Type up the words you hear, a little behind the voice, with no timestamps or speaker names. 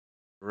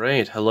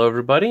Great. Hello,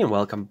 everybody, and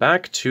welcome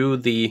back to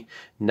the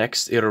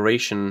next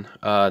iteration,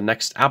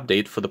 next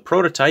update for the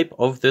prototype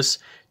of this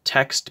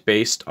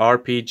text-based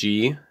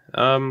RPG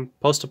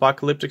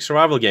post-apocalyptic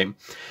survival game.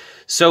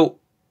 So,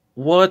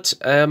 what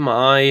am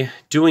I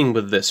doing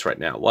with this right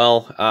now?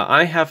 Well,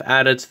 I have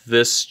added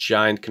this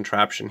giant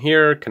contraption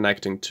here,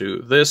 connecting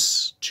to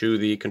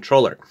the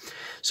controller.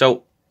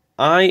 So,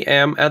 I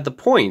am at the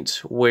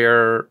point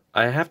where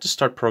I have to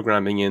start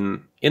programming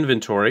in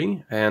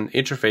inventory and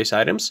interface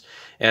items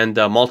and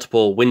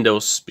multiple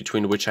windows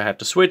between which I have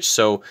to switch.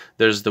 So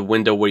there's the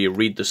window where you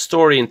read the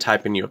story and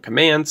type in your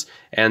commands,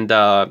 and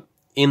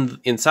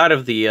inside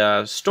of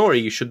the story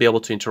you should be able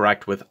to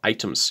interact with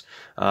items,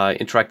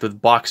 interact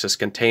with boxes,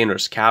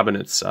 containers,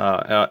 cabinets,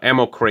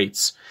 ammo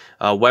crates,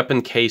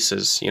 weapon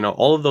cases,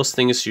 all of those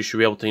things you should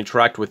be able to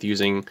interact with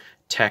using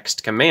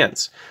text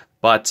commands.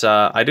 But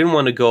I didn't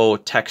want to go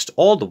text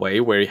all the way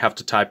where you have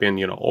to type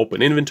in,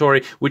 open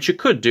inventory, which you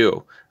could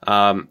do.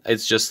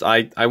 It's just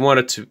I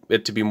wanted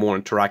it to be more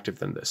interactive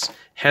than this.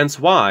 Hence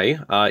why,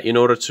 in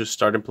order to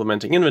start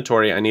implementing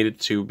inventory, I needed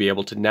to be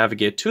able to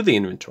navigate to the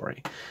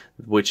inventory,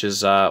 which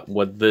is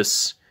what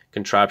this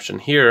contraption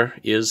here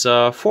is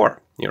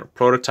for.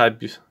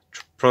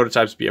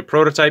 Prototypes be a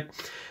prototype.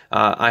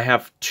 I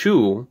have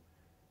two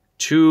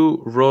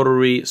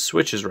rotary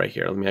switches right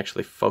here. Let me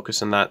actually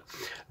focus on that.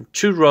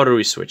 Two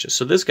rotary switches.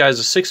 So this guy's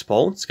a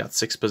 6-pole. It's got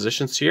 6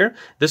 positions here.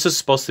 This is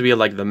supposed to be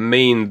like the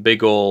main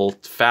big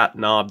old fat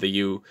knob that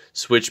you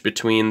switch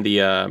between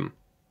the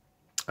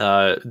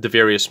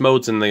various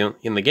modes in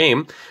the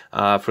game.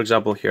 For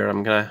example, here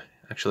I'm gonna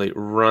actually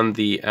run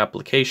the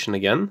application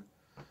again,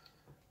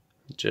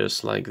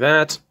 just like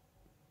that.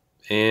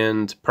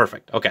 And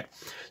perfect. Okay,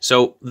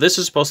 so this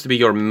is supposed to be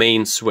your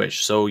main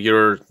switch. So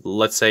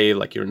let's say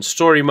like you're in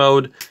story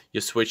mode,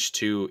 you switch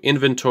to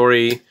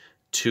inventory,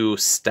 to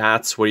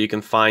stats where you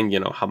can find,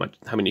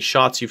 how many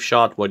shots you've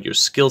shot, what your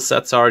skill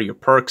sets are, your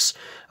perks,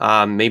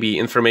 maybe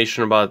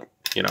information about,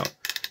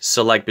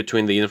 select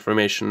between the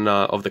information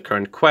of the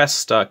current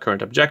quest,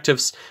 current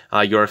objectives,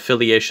 your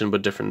affiliation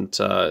with different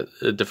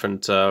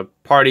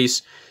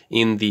parties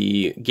in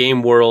the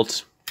game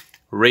world,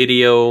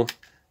 radio,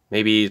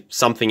 maybe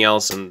something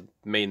else in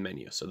main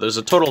menu. So there's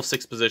a total of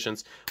 6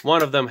 positions.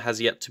 One of them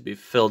has yet to be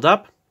filled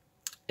up.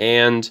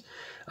 And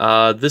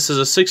this is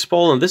a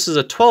 6-pole and this is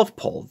a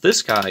 12-pole.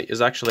 This guy is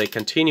actually a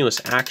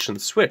continuous action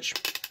switch.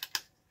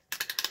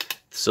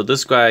 So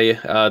this guy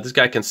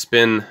can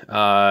spin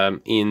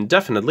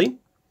indefinitely.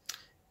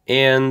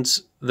 And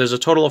there's a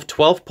total of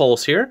 12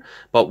 poles here.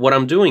 But what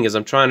I'm doing is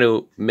I'm trying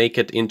to make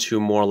it into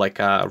more like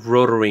a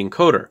rotary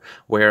encoder,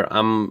 where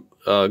I'm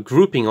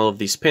grouping all of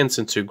these pins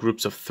into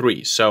groups of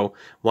 3. So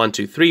 1,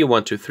 2, 3,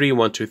 1, 2, 3,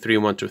 1, 2, 3,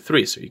 1, 2,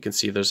 3. So you can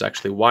see there's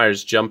actually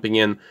wires jumping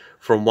in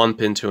from one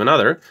pin to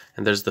another,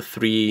 and there's the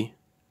three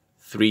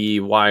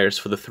wires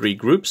for the 3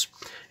 groups.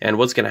 And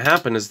what's going to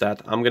happen is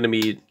that I'm going to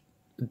be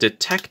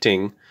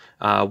detecting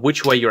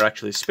which way you're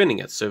actually spinning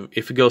it. So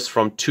if it goes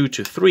from 2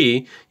 to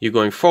 3, you're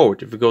going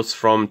forward. If it goes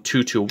from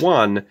 2 to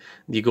 1,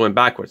 you're going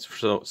backwards.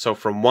 So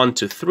from 1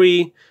 to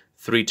 3,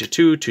 3 to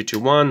 2, 2 to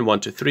 1, 1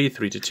 to 3,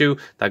 3 to 2,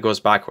 that goes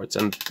backwards.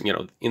 And,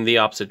 in the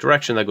opposite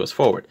direction, that goes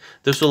forward.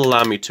 This will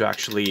allow me to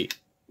actually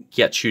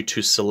get you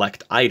to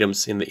select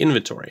items in the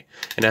inventory.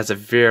 And it has a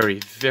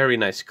very, very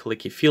nice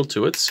clicky feel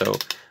to it. So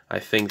I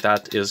think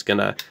that is going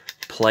to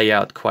play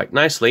out quite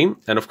nicely.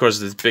 And of course,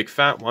 this big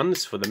fat one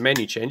is for the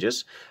menu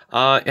changes.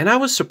 And I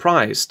was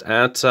surprised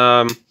at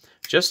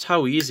just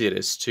how easy it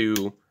is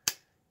to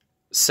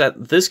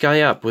set this guy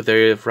up with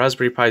a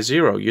Raspberry Pi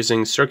Zero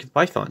using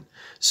CircuitPython.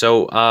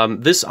 So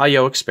this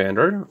I/O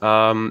expander,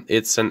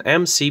 it's an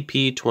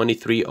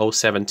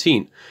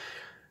MCP23017.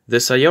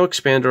 This I/O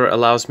expander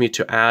allows me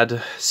to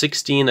add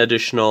 16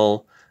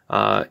 additional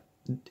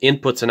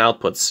inputs and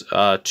outputs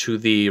to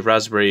the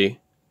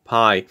Raspberry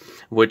Pi,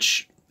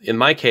 which in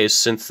my case,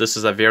 since this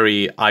is a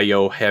very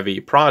I/O heavy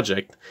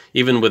project,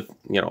 even with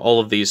all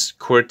of these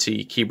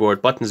QWERTY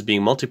keyboard buttons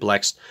being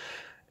multiplexed,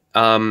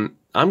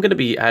 I'm going to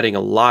be adding a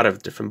lot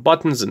of different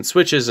buttons and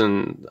switches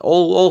and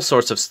all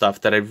sorts of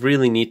stuff that I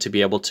really need to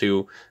be able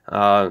to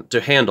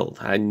handle.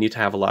 I need to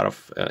have a lot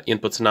of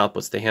inputs and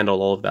outputs to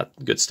handle all of that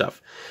good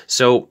stuff.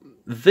 So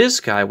this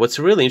guy, what's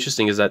really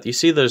interesting is that you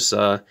see there's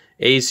A0,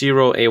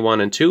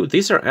 A1, and 2.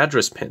 These are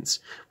address pins,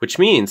 which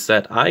means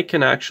that I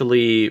can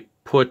actually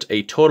put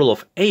a total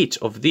of 8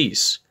 of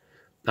these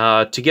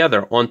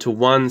together onto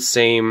one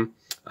same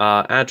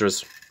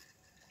address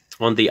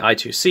on the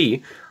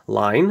I2C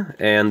line,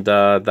 and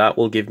that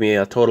will give me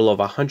a total of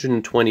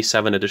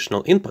 127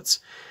 additional inputs.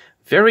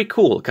 Very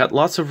cool. Got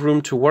lots of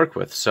room to work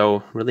with,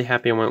 so really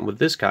happy I went with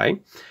this guy.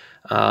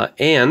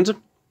 And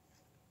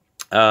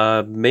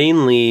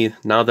mainly,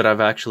 now that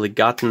I've actually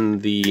gotten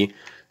the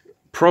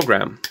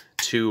program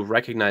to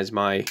recognize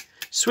my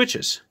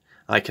switches,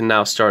 I can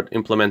now start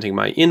implementing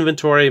my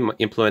inventory,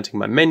 implementing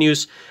my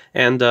menus,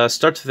 and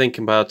start to think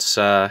about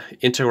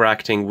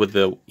interacting with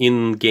the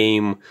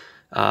in-game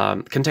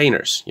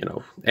containers,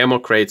 ammo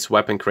crates,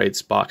 weapon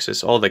crates,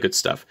 boxes, all that good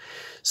stuff.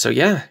 So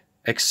yeah,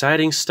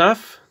 exciting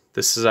stuff.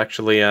 This is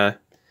actually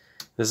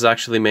This is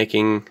actually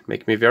making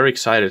me very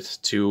excited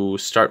to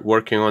start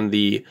working on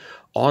the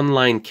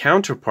online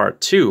counterpart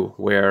too,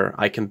 where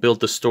I can build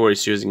the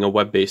stories using a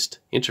web-based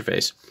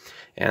interface.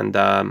 And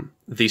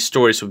these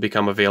stories will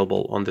become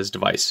available on this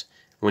device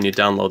when you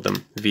download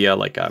them via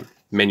like a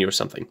menu or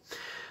something.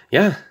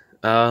 Yeah,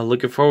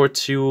 looking forward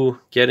to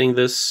getting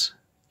this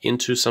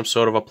into some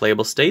sort of a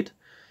playable state.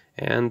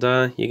 And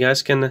you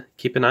guys can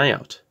keep an eye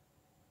out.